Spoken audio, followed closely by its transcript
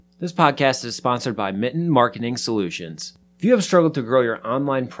This podcast is sponsored by Mitten Marketing Solutions. If you have struggled to grow your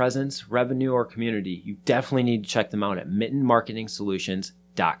online presence, revenue, or community, you definitely need to check them out at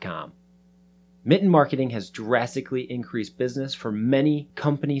mittenmarketingsolutions.com. Mitten Marketing has drastically increased business for many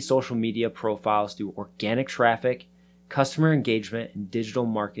company social media profiles through organic traffic, customer engagement, and digital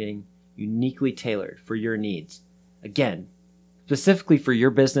marketing uniquely tailored for your needs. Again, specifically for your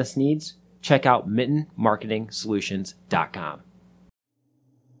business needs, check out mittenmarketingsolutions.com.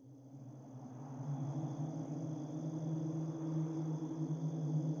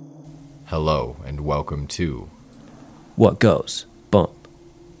 Hello and welcome to What Goes Bump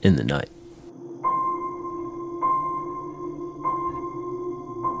in the Night.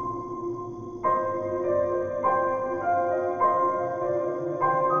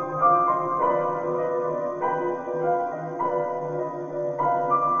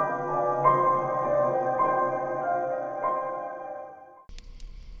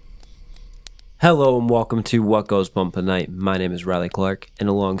 Hello and welcome to What Goes Bump in the Night. My name is Riley Clark, and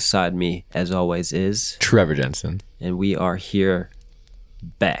alongside me, as always, is Trevor Jensen. And we are here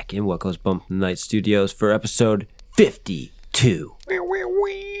back in What Goes Bump in the Night studios for episode 52.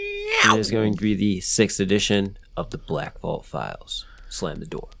 It is going to be the 6th edition of the Black Vault Files. Slam the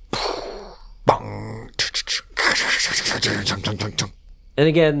door. And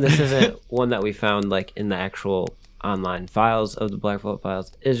again, this isn't one that we found like in the actual online files of the Black Vault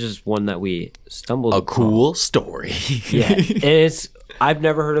Files. It's just one that we stumbled upon. Cool story. Yeah, and I've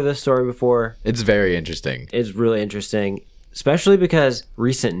never heard of this story before. It's very interesting. It's really interesting, especially because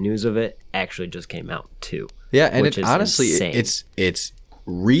recent news of it actually just came out too. Yeah, and honestly, it's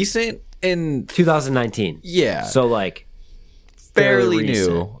recent in 2019. Yeah, so like fairly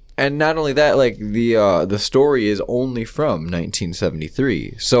new. And not only that, like the story is only from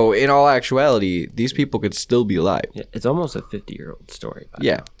 1973. So in all actuality, these people could still be alive. Yeah, it's almost a 50-year-old story.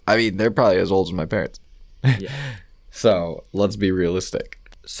 Yeah, I mean they're probably as old as my parents. Yeah. So let's be realistic.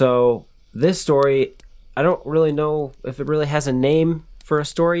 So this story, I don't really know if it really has a name for a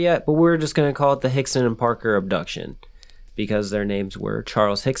story yet, but we're just going to call it the Hickson and Parker abduction because their names were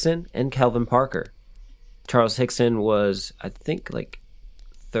Charles Hickson and Kelvin Parker. Charles Hickson was, I think, like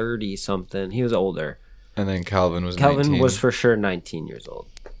 30 something. He was older. And then Calvin was 19. Was for sure 19 years old.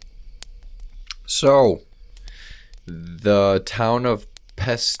 So the town of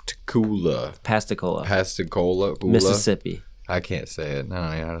Pascagoula, Mississippi. I can't say it. I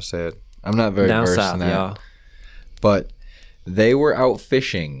don't know how to say it. I'm not very Down versed south, in that. y'all. But they were out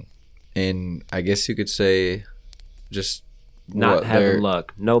fishing in, I guess you could say, just not having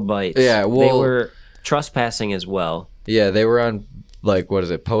luck. No bites. Yeah, well, they were trespassing as well. Yeah, they were on, like, what is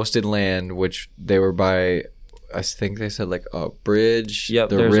it, posted land, which they were by, I think they said, like, a bridge. Yep,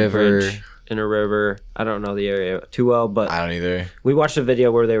 there's river. A bridge in a river. I don't know the area too well, but I don't either. We watched a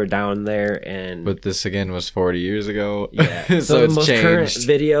video where they were down there, and but this again was 40 years ago. Yeah, so the most current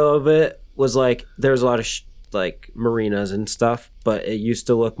video of it was like there was a lot of like marinas and stuff, but it used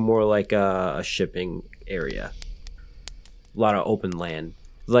to look more like a shipping area. A lot of open land,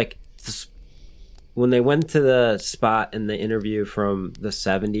 like this. When they went to the spot in the interview from the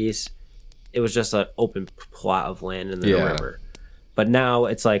 70s, it was just an open plot of land in the river. But now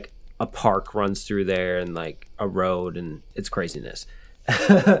it's like a park runs through there and like a road, and it's craziness.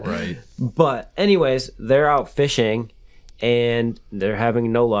 Right. But anyways, they're out fishing and they're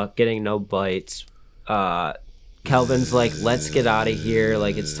having no luck, getting no bites. Calvin's like, let's get out of here.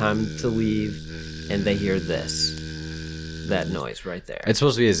 Like, it's time to leave. And they hear that noise right there. It's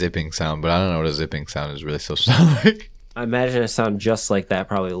supposed to be a zipping sound, but I don't know what a zipping sound is really supposed to sound like. I imagine it sound just like that,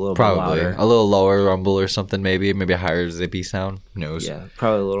 probably a little bit louder. A little lower rumble or something, maybe a higher zippy sound. Who knows? Yeah,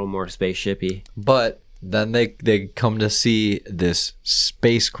 probably a little more spaceshipy. But then they come to see this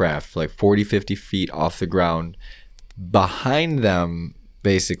spacecraft like 40, 50 feet off the ground behind them,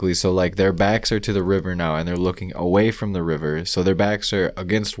 basically. So like their backs are to the river now and they're looking away from the river. So their backs are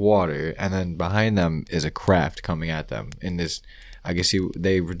against water, and then behind them is a craft coming at them in this, I guess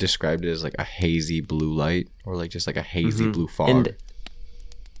they described it as like a hazy blue light, or like just like a hazy blue fog. And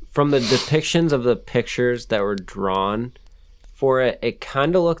from the depictions of the pictures that were drawn for it, it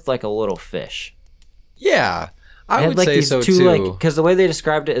kind of looked like a little fish. Yeah, I would say so two, too. Like, because the way they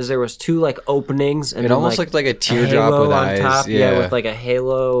described it is there was two like openings, and it almost looked like a teardrop with on eyes. Top, yeah, with like a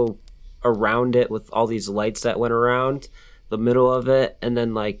halo around it with all these lights that went around the middle of it, and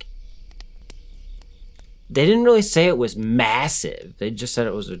then like they didn't really say it was massive. They just said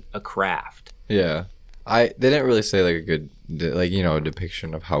it was a craft. Yeah, they didn't really say like a good a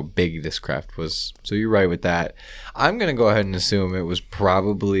depiction of how big this craft was. So you're right with that. I'm gonna go ahead and assume it was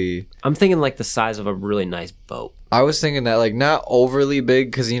probably. I'm thinking like the size of a really nice boat. I was thinking that, like, not overly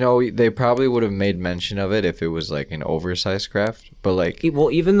big, because, you know, they probably would have made mention of it if it was, like, an oversized craft. But, like...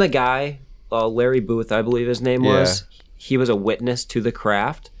 Well, even the guy, Larry Booth, I believe his name was, he was a witness to the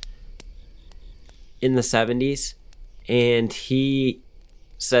craft in the 70s. And he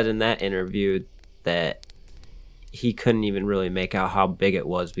said in that interview that he couldn't even really make out how big it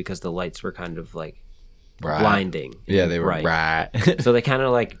was because the lights were kind of, like, blinding. Yeah, they were bright. So they kind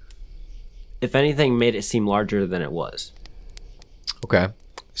of, like... if anything, made it seem larger than it was. Okay.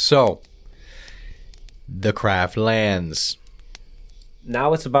 So, the craft lands.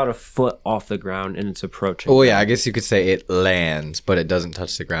 Now it's about a foot off the ground and it's approaching. Oh, yeah, I guess you could say it lands, but it doesn't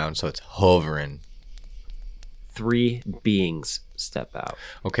touch the ground, so it's hovering. 3 beings step out.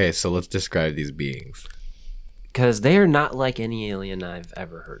 Okay, so let's describe these beings. Because they are not like any alien I've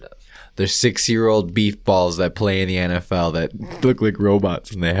ever heard of. They're 6-year-old beef balls that play in the NFL that look like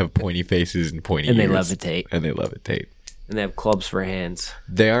robots, and they have pointy faces and pointy ears. And they levitate. And they levitate. And they have clubs for hands.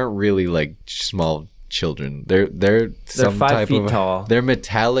 They aren't really like small children. They're some 5 type feet of tall. They're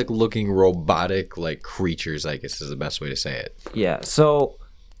metallic-looking robotic like creatures, I guess is the best way to say it. Yeah, so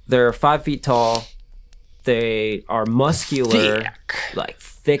they're 5 feet tall. They are muscular, like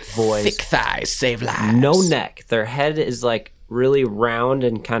thick boys. Thick thighs save lives. No neck. Their head is like really round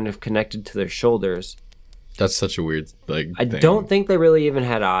and kind of connected to their shoulders. That's such a weird thing. I don't think they really even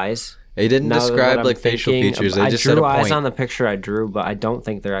had eyes. They didn't describe like facial features. They just said a point. I drew eyes on the picture I drew, but I don't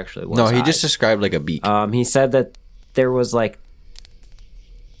think there actually was. No, he eyes. just described like a beak. He said that there was like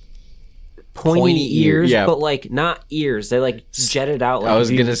pointy ears, yeah. but like not ears. They like jetted out. Like, I was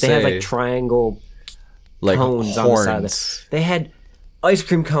gonna say they had like triangle like cones horns. on the side of their, they had ice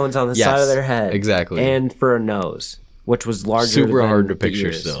cream cones on the side of their head, exactly, and for a nose, which was larger. Super than hard to the picture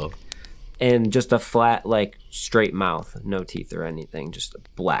ears. still. And just a flat, like straight mouth, no teeth or anything. Just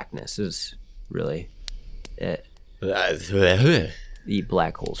blackness is really it. Eat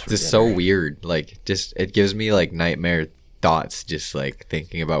black holes for Just dinner. so weird. Like, just it gives me like nightmare thoughts. Just like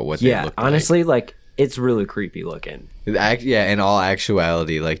thinking about what they look honestly, like it's really creepy looking. Yeah, in all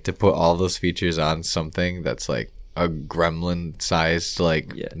actuality, like to put all those features on something that's like a gremlin sized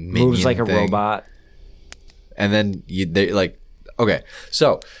like moves like a thing. robot, and then they like okay.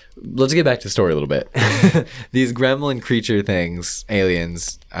 So let's get back to the story a little bit. These gremlin creature things,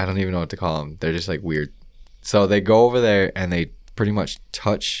 aliens. I don't even know what to call them. They're just like weird. So they go over there and they pretty much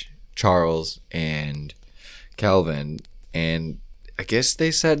touch Charles and Calvin, and I guess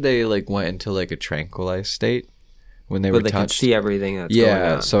they said they like went into like a tranquilized state when they were touched. Could see everything that's going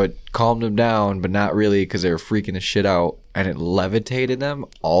on. So it calmed them down, but not really because they were freaking the shit out, and it levitated them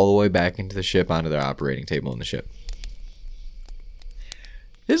all the way back into the ship onto their operating table in the ship.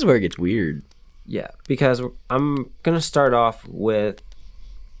 This is where it gets weird. Yeah, because I'm gonna start off with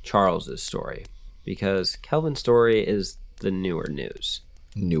Charles's story because Kelvin's story is the newer news.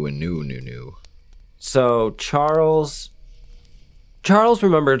 New. So Charles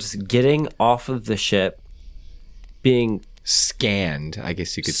remembers getting off of the ship, being scanned, I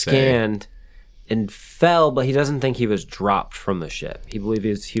guess you could say, and fell, but he doesn't think he was dropped from the ship. He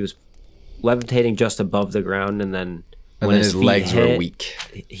believes he was levitating just above the ground, and then when his legs were weak.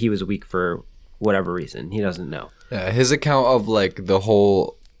 He was weak for whatever reason. He doesn't know. His account of like the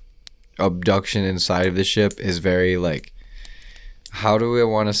whole abduction inside of the ship is very like, how do I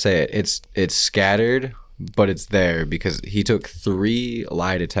want to say it? It's scattered, but it's there because he took 3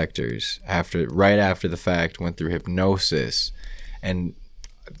 lie detectors right after the fact, went through hypnosis, and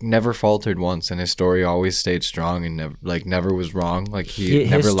never faltered once. And his story always stayed strong and never was wrong. Like he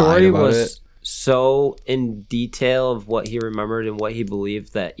never lied about it. So in detail of what he remembered and what he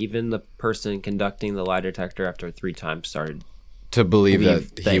believed that even the person conducting the lie detector after 3 times started to believe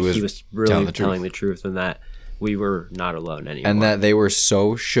that he was really telling the truth, and that we were not alone anymore. And that they were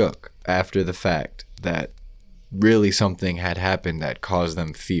so shook after the fact that really something had happened that caused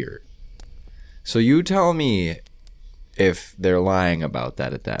them fear. So you tell me if they're lying about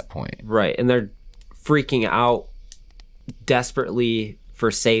that at that point. Right, and they're freaking out desperately for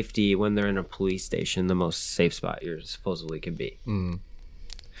safety when they're in a police station, the most safe spot you supposedly could be. Mm.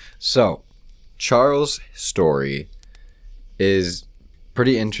 So, Charles' story is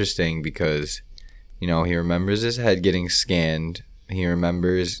pretty interesting because, you know, he remembers his head getting scanned, he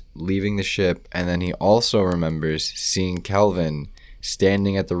remembers leaving the ship, and then he also remembers seeing Kelvin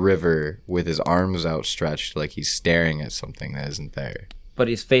standing at the river with his arms outstretched like he's staring at something that isn't there. But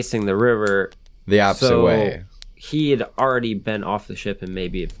he's facing the river. The opposite way. He had already been off the ship and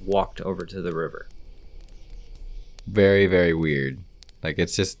maybe walked over to the river. Very, very weird. Like,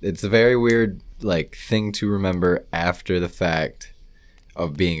 it's a very weird, like, thing to remember after the fact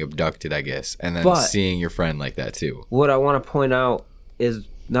of being abducted, I guess, and then But- seeing your friend like that too. What I want to point out is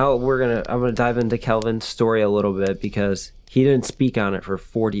now I'm gonna dive into Kelvin's story a little bit because he didn't speak on it for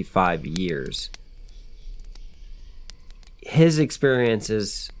 45 years. His experience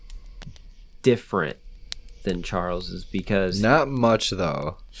is different than Charles's because Not much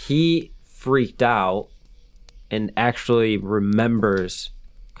though. he freaked out and actually remembers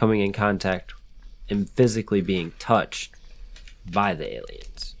coming in contact and physically being touched by the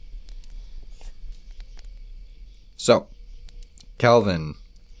aliens. So, Calvin,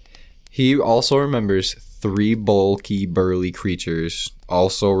 he also remembers 3 bulky, burly creatures,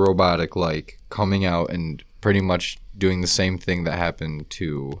 also robotic-like, coming out and pretty much doing the same thing that happened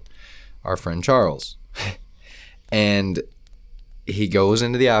to our friend Charles. And he goes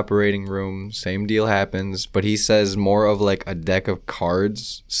into the operating room, same deal happens, but he says more of like a deck of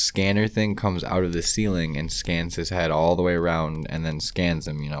cards scanner thing comes out of the ceiling and scans his head all the way around and then scans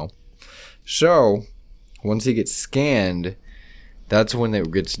him, you know. So, once he gets scanned, that's when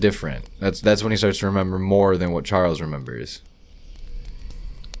it gets different. That's when he starts to remember more than what Charles remembers.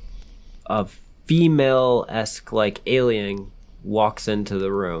 A female-esque like alien walks into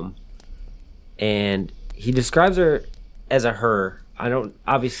the room and he describes her as a her. I don't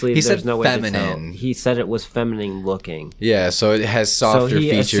obviously He there's said no way to feminine. tell. He said it was feminine looking. Yeah, so it has softer he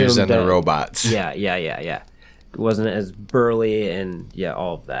features than assumed the that- robots. Yeah. It wasn't as burly and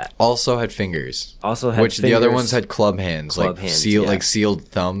all of that. Also had fingers. Also had Which the other fingers. ones had club hands, Club like hands, like sealed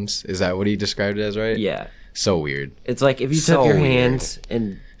thumbs. Is that what he described it as, right? Yeah. So weird. It's like if you So took your weird. hands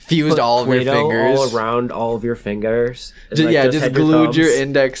and Fused put all of your Play-Doh fingers. all around all of your fingers. and, Just, like, just had glued your thumbs.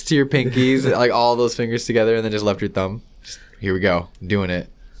 index to your pinkies, like all those fingers together, and then just left your thumb. Just, here we go, doing it.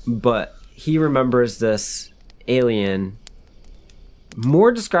 But he remembers this alien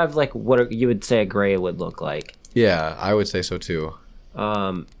more described like what you would say a gray would look like. Yeah, I would say so too.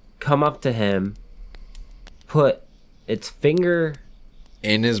 Come up to him, put its finger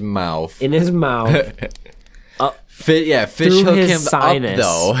In his mouth. in his mouth, Fish through hook his him sinus. up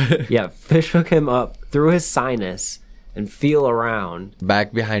though. Yeah, fish hook him up through his sinus and feel around.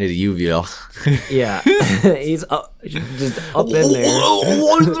 Back behind his uvula. Yeah, he's up, just up in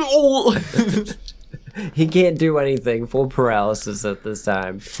there. He can't do anything. Full paralysis at this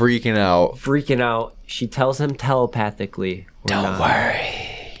time. Freaking out. Freaking out. She tells him telepathically, Don't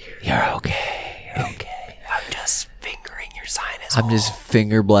worry. You're okay. You're okay. I'm just fingering your sinus. I'm just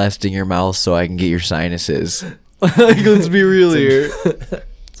finger blasting your mouth so I can get your sinuses. Like, let's be real here.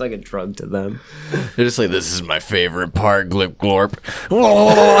 It's like a drug to them. They're just like, this is my favorite part, glip glorp.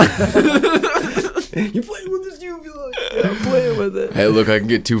 You playing with this uvula? Yeah, I'm playing with it. Hey, look, I can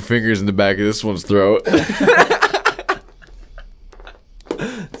get 2 fingers in the back of this one's throat.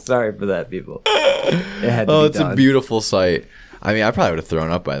 Sorry for that, people. It had to Oh, be it's done. a beautiful sight. I mean, I probably would have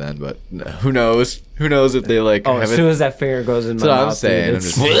thrown up by then, but who knows? Who knows if they like Oh, have as it. soon as that finger goes in my That's what mouth, I'm saying. dude,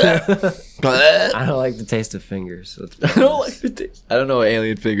 I'm it's- just. I don't like the taste of fingers. So it's I don't like the taste. I don't know what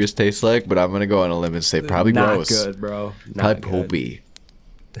alien fingers taste like, but I'm gonna go on a limb and say probably not gross. good, bro. Not Probably good. poopy.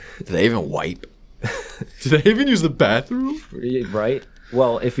 Do they even wipe? Do they even use the bathroom? Right?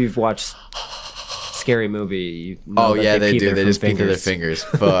 Well, if you've watched Scary Movie, you know Oh that yeah, they pee do. there They from just pee through their fingers.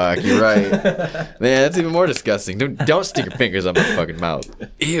 Fuck, you're right. Man, that's even more disgusting. Don't stick your fingers up my fucking mouth.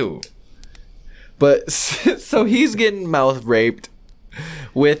 Ew. But so he's getting mouth raped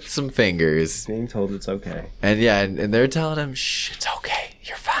with some fingers, Being told it's okay. and yeah, and they're telling him, "Shh, it's okay.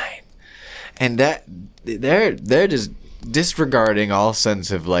 You're fine." And that they're just disregarding all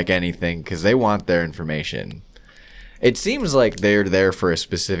sense of like anything because they want their information. It seems like they're there for a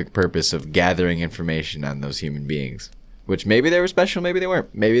specific purpose of gathering information on those human beings. Which maybe they were special, maybe they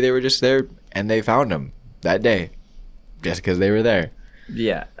weren't. Maybe they were just there and they found them that day. Just because they were there.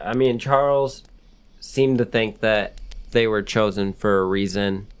 Yeah, I mean, Charles seemed to think that they were chosen for a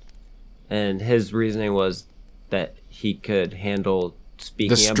reason, and his reasoning was that he could handle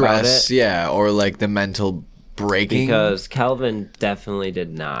speaking The about stress, it yeah, or like the mental breaking. because Calvin definitely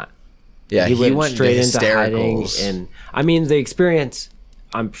did not. yeah, he went went straight into into hiding, hystericals. and I mean, the experience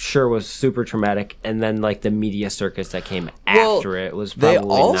I'm sure was super traumatic, and then like the media circus that came Well, after it was they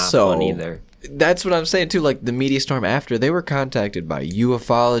probably also- not fun either. That's what I'm saying too. Like the media storm after, they were contacted by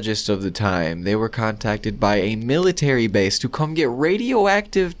ufologists of the time. They were contacted by a military base to come get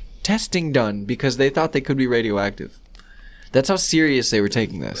radioactive testing done because they thought they could be radioactive. That's how serious they were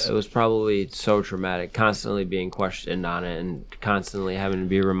taking this. It was probably so traumatic, constantly being questioned on it, and constantly having to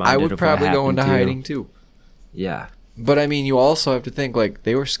be reminded. I would of probably what go happened into to you. hiding too. Yeah, But I mean, you also have to think like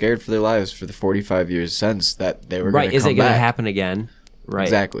they were scared for their lives for the 45 years since that they were right. Gonna Is come it going to back. happen again? Right.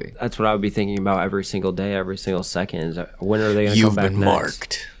 Exactly. That's what I would be thinking about every single day, every single second. Is when are they going to You've come back been next?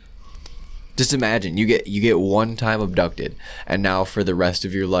 marked. Just imagine you get one time abducted, and now for the rest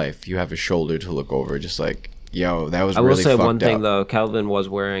of your life you have a shoulder to look over. Just like, yo, that was I will really say fucked one thing up. though. Calvin was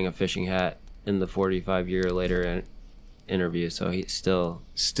wearing a fishing hat in the 45-year later interview, so he's still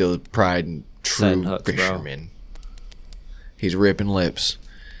pride and setting true hooks, bro. fisherman. He's ripping lips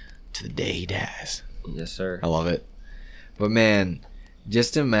to the day he dies. Yes, sir. I love it. But man,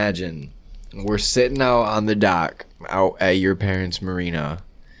 just imagine we're sitting out on the dock out at your parents' marina,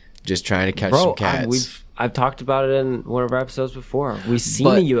 just trying to catch some cats. I've talked about it in one of our episodes before. We've seen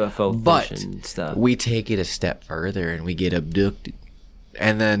But- a UFO but fish and stuff. We take it a step further and we get abducted,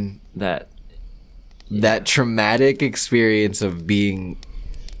 and then That traumatic experience of being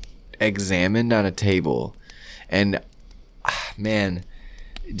examined on a table, and man,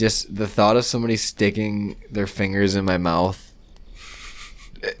 just the thought of somebody sticking their fingers in my mouth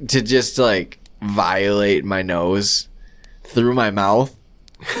to just like violate my nose through my mouth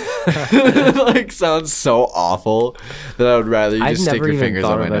like sounds so awful that I would rather you I've just stick never your even fingers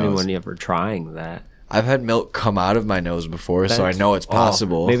thought on my of nose. anyone ever trying that. I've had milk come out of my nose before, so I know it's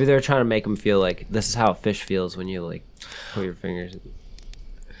possible. Maybe they're trying to make them feel like this is how a fish feels when you like put your fingers.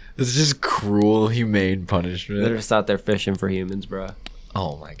 It's just cruel, humane punishment. They're just out there fishing for humans, bro.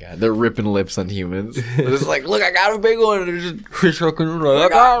 Oh my god, they're ripping lips on humans. It's like, look, I got a big one. They're just fish hooking. I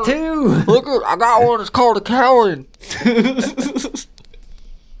got two. Look, I got one. It's called a Cowan.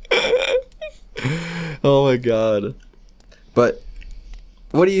 Oh my god. But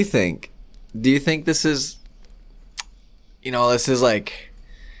what do you think? Do you think this is, this is like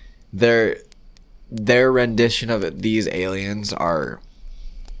their rendition of it? These aliens are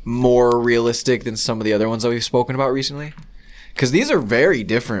more realistic than some of the other ones that we've spoken about recently? Because these are very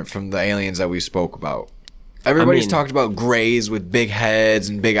different from the aliens that we spoke about. Everybody's talked about grays with big heads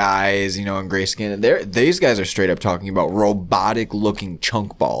and big eyes, and gray skin. These guys are straight up talking about robotic-looking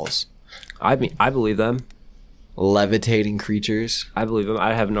chunk balls. I believe them. Levitating creatures. I believe them.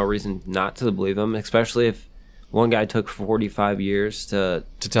 I have no reason not to believe them, especially if one guy took 45 years to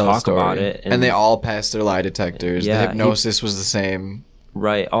tell talk a story. about it. And they all passed their lie detectors. Yeah, the hypnosis was the same.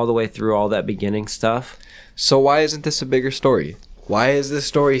 Right, all the way through all that beginning stuff. So why isn't this a bigger story? Why does this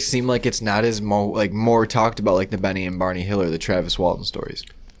story seem like it's not as more talked about like the Benny and Barney Hill or the Travis Walton stories?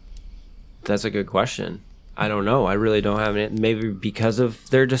 That's a good question. I don't know. I really don't have it. Maybe because of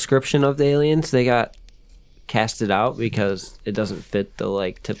their description of the aliens, they got casted out because it doesn't fit the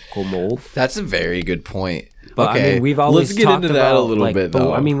like typical mold. That's a very good point. But okay, I mean, we've always let's get talked into that about, a little bit,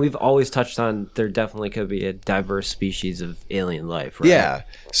 though. I mean, we've always touched on there definitely could be a diverse species of alien life, right? Yeah,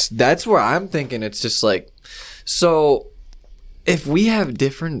 that's where I'm thinking. It's just like, so if we have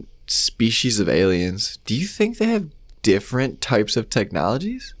different species of aliens, do you think they have different types of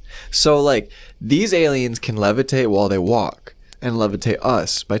technologies? So like these aliens can levitate while they walk and levitate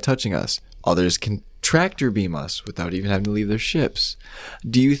us by touching us. Others can tractor beam us without even having to leave their ships.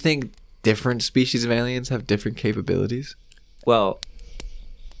 Do you think different species of aliens have different capabilities? Well,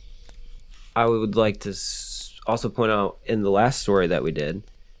 I would like to also point out in the last story that we did,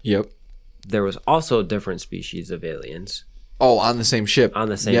 Yep. there was also different species of aliens Oh, on the same ship. on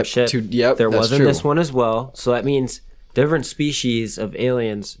the same ship. Yep. There that's wasn't true. this one as well. So that means different species of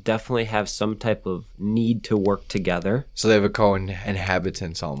aliens definitely have some type of need to work together. So they have a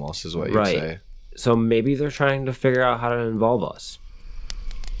co-inhabitants almost, is what you'd Right. say. So maybe they're trying to figure out how to involve us.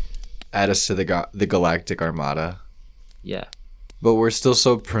 Add us to the galactic armada. Yeah. But we're still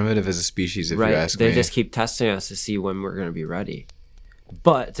so primitive as a species, if you Right. ask They me. just keep testing us to see when we're going to be ready.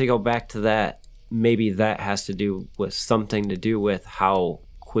 But to go back to that, maybe that has to do with something to do with how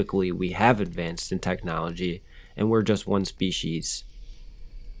quickly we have advanced in technology, and we're just one species.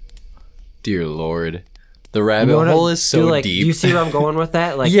 Dear Lord. The rabbit hole is so deep. You see where I'm going with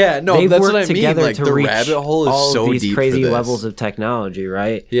that? Like, Yeah, no, they've that's what worked I mean. together Like, to the reach rabbit hole is all so of these deep for crazy this. levels of technology,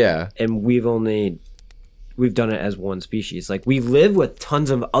 right? Yeah. And we've done it as one species. Like, we live with tons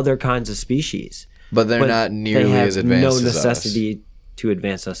of other kinds of species, But they're but not nearly they have as advanced no as us. necessity to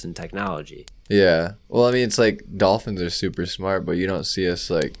advance us in technology. Yeah. Well, I mean, it's like dolphins are super smart, but you don't see us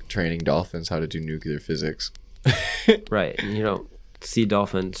like training dolphins how to do nuclear physics. Right. And you don't see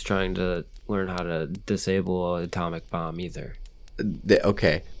dolphins trying to learn how to disable an atomic bomb either.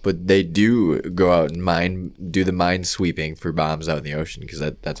 Okay, but they do go out and do the mine sweeping for bombs out in the ocean because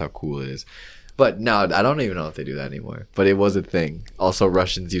that's how cool it is. But no, I don't even know if they do that anymore. But it was a thing. Also,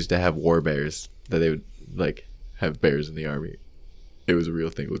 Russians used to have war bears that they would like have bears in the army. It was a real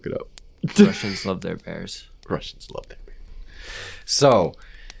thing. Look it up. Russians love their bears. Russians love their bears. So,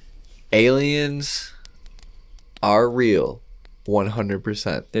 aliens are real.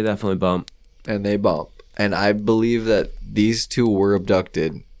 100%. They definitely bump. And they bump. And I believe that these two were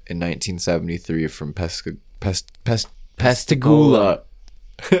abducted in 1973 from Pascagoula.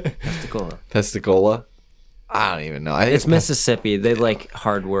 Pensacola? I don't even know. I think It's Mississippi. They like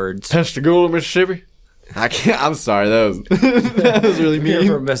hard words. Pascagoula, Mississippi. I can't. I'm sorry. That was really We're mean.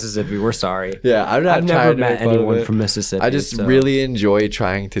 from Mississippi. We're sorry. Yeah, I'm not I've trying never to met make fun of anyone it. from Mississippi. I just so- really enjoy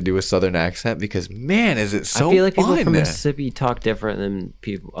trying to do a Southern accent because, man, is it so I feel like people fun. from Mississippi talk different than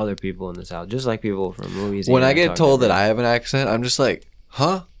other people in the South. Just like people from Louisiana. When I get talk told that different. I have an accent, I'm just like,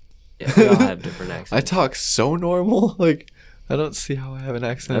 huh? Yeah, we all have different accents. I talk so normal. Like, I don't see how I have an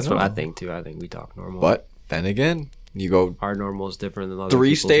accent. That's at what I all. think too. I think we talk normal. But then again, you go Our normal is different than other 3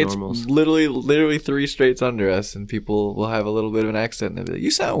 people's states, normals. literally 3 states under us, and people will have a little bit of an accent, and they'll be like,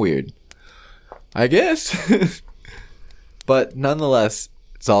 "You sound weird." I guess. But nonetheless,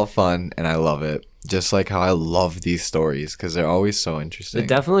 it's all fun, and I love it. Just like how I love these stories because they're always so interesting. It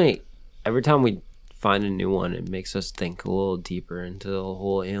definitely, every time we find a new one, it makes us think a little deeper into the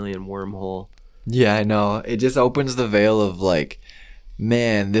whole alien wormhole. Yeah, I know. It just opens the veil of like,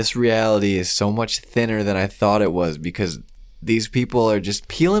 man, this reality is so much thinner than I thought it was because these people are just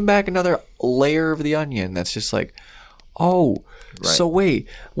peeling back another layer of the onion that's just like, oh, so wait,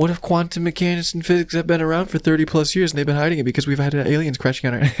 what if quantum mechanics and physics have been around for 30 plus years and they've been hiding it because we've had aliens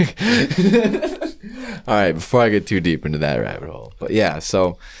crashing on our... All right, before I get too deep into that rabbit hole. But yeah,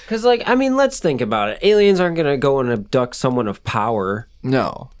 so... Because, like, I mean, let's think about it. Aliens aren't going to go and abduct someone of power.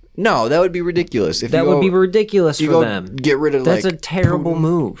 No, that would be ridiculous. If That you would go- be ridiculous you for go them. Get rid of That's like a terrible Putin.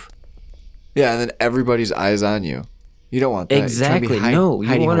 move. Yeah, and then everybody's eyes on you. You don't want that. You're trying to be Exactly. No, you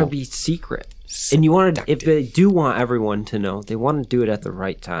hidey want to hole. be secret. And you want to, if they do want everyone to know, they want to do it at the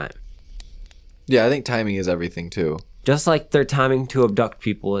right time. Yeah, I think timing is everything too. Just like their timing to abduct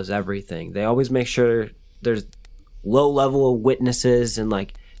people is everything. They always make sure there's low level of witnesses and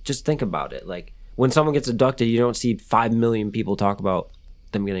like just think about it. Like when someone gets abducted, you don't see 5 million people talk about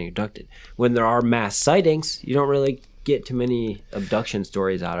them getting abducted. When there are mass sightings, you don't really get too many abduction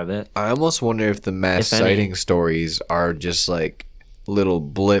stories out of it. I almost wonder if the mass If any. sighting stories are just like little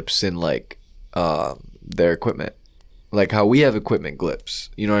blips in like their equipment. Like how we have equipment blips.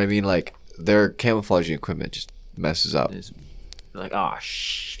 You know what I mean? Like their camouflaging equipment just messes up. It's like, oh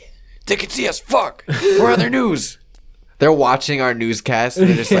shit. They can see us. Fuck. We're on their news. They're watching our newscast and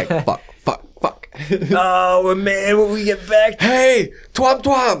they're just like, fuck. Oh man, when we get back Hey,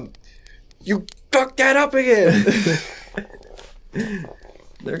 Twom, you fucked that up again.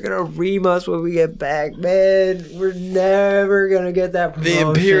 they're gonna ream us when we get back, man. We're never gonna get that promotion. The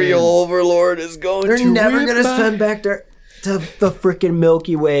Imperial Overlord is going We're to never rip gonna back. send back to the freaking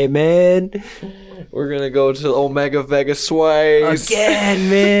Milky Way, man. We're gonna go to Omega Vega Swice. Again,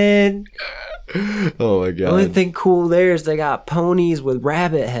 man. Oh my The only god. thing cool there is they got ponies with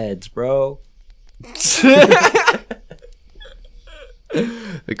rabbit heads, bro.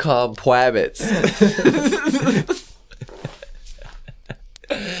 We call them Pwabbits.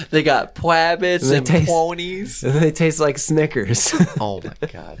 They got Pwabbits They and taste- ponies. And they taste like Snickers. Oh my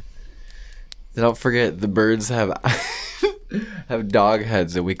god. Don't forget the birds have have dog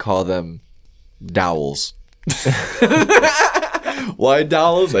heads and we call them dowels. Why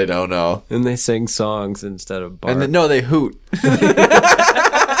dowels? I don't know. And they sing songs instead of bark. And then no, they hoot.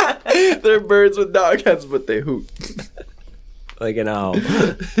 They're birds with dog heads, but they hoot. like an owl.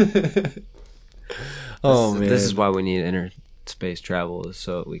 Oh man. This is why we need interspace travel, is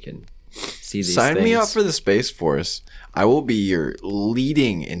so we can see these Sign things. me up for the Space Force. I will be your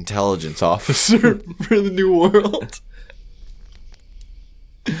leading intelligence officer for the new world.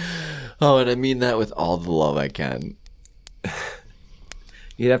 Oh, and I mean that with all the love I can.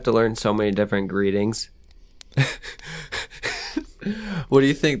 You'd have to learn so many different greetings. What do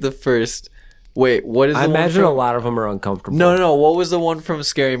you think the first... Wait, what is the I one imagine from... a lot of them are uncomfortable. No. What was the one from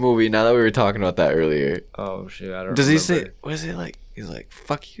Scary Movie? Now that we were talking about that earlier. Oh, shoot. I don't Does remember. he say... Was it like... He's like,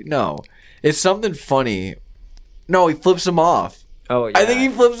 fuck you? No. It's something funny. No, he flips him off. Oh, yeah. I think he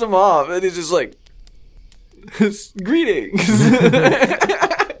flips him off. And he's just like... Greetings.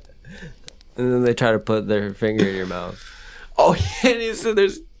 And then they try to put their finger in your mouth. Oh, yeah, and he said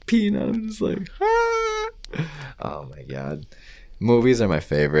there's peanut. I'm just like, ah. Oh my god. Movies are my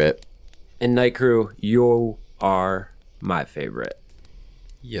favorite. And Night Crew, you are my favorite.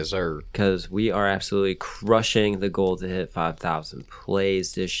 Yes, sir. Because we are absolutely crushing the goal to hit 5,000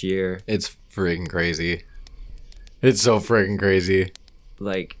 plays this year. It's freaking crazy. It's so freaking crazy.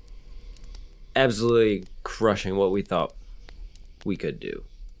 Like, absolutely crushing what we thought we could do.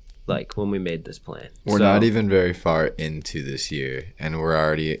 Like, when we made this plan. We're So, not even very far into this year, and we're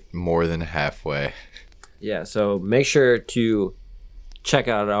already more than halfway. Yeah, so make sure to check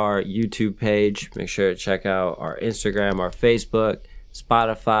out our YouTube page. Make sure to check out our Instagram, our Facebook,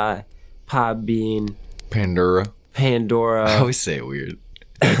 Spotify, Podbean, Pandora. I Pandora, always say it weird.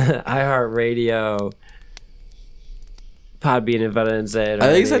 iHeartRadio, Podbean and Veterans Aid. I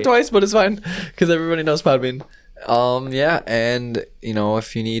think I said twice, but it's fine because everybody knows Podbean. Yeah, and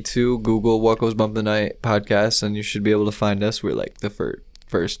if you need to Google "What Goes Bump the Night" podcast, and you should be able to find us. We're like the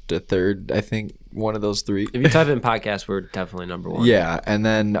first to third, I think, one of those three. If you type in podcast, we're definitely number one. Yeah, and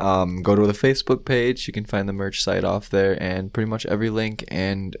then go to the Facebook page. You can find the merch site off there, and pretty much every link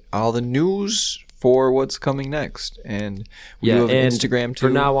and all the news for what's coming next. And we do have an Instagram too.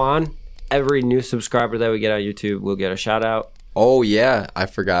 From now on, every new subscriber that we get on YouTube will get a shout out. Oh yeah, I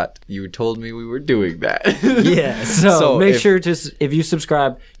forgot. You told me we were doing that. Yeah, so make sure if you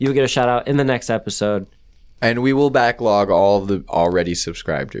subscribe, you'll get a shout out in the next episode. And we will backlog all of the already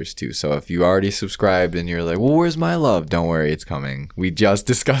subscribers too. So if you already subscribed and you're like, well, where's my love? Don't worry, it's coming. We just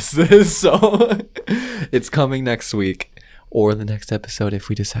discussed this, so it's coming next week or the next episode if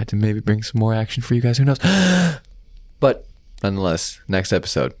we decide to maybe bring some more action for you guys. Who knows? But nonetheless, next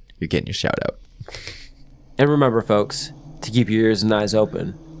episode, you're getting your shout out. And remember, folks, to keep your ears and eyes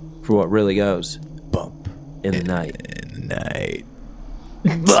open for what really goes Bump in the night. in the night.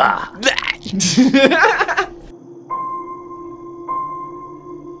 Bah!